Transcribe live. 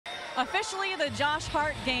Officially the Josh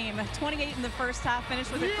Hart game. 28 in the first half,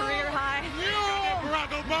 finished with a career high. Barack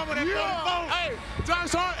Obama, that 44. Hey, Josh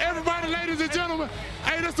Hart, everybody, ladies and gentlemen.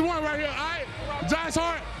 Hey, that's the one right here, all right? Josh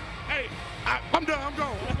Hart. Hey, I'm done, I'm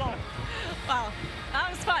going. Wow, that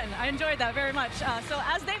was fun. I enjoyed that very much. So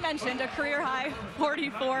as they mentioned, a career high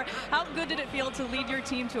 44. How good did it feel to lead your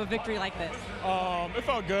team to a victory like this? It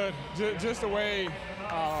felt good. Just the way,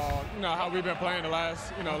 how we've been playing the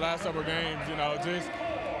last several games.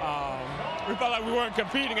 We felt like we weren't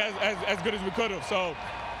competing as good as we could have. So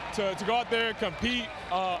to go out there, compete,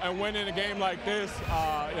 and win in a game like this,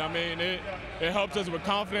 it helps us with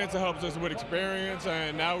confidence, it helps us with experience,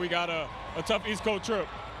 and now we got a tough East Coast trip.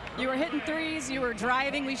 You were hitting threes, you were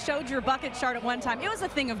driving. We showed your bucket chart at one time. It was a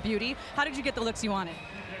thing of beauty. How did you get the looks you wanted?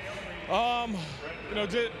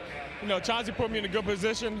 Chauncey put me in a good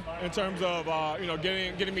position in terms of,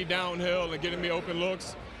 getting me downhill and getting me open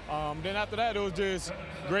looks. Then after that, it was just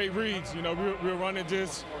great reads. We were running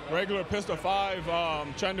just regular pistol 5.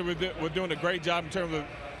 We're doing a great job in terms of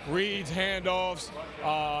reads, handoffs.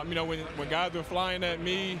 When guys were flying at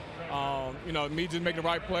me, me just making the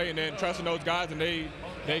right play and then trusting those guys, and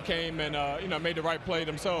they came and made the right play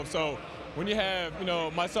themselves. So when you have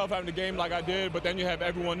myself having the game like I did, but then you have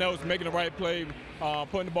everyone else making the right play,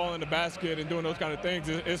 putting the ball in the basket and doing those kind of things,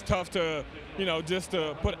 it's tough to just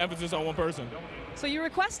to put emphasis on one person. So you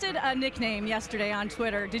requested a nickname yesterday on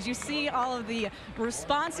Twitter. Did you see all of the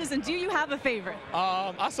responses, and do you have a favorite?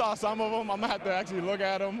 I saw some of them. I'm going to have to actually look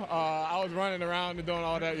at them. I was running around and doing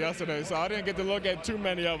all that yesterday, so I didn't get to look at too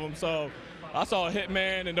many of them. So I saw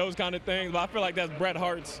Hitman and those kind of things, but I feel like that's Bret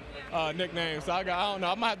Hart's nickname. So I don't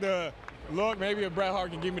know. I might have to look. Maybe if Bret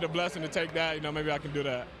Hart can give me the blessing to take that, maybe I can do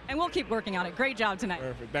that. And we'll keep working on it. Great job tonight.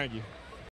 Perfect. Thank you.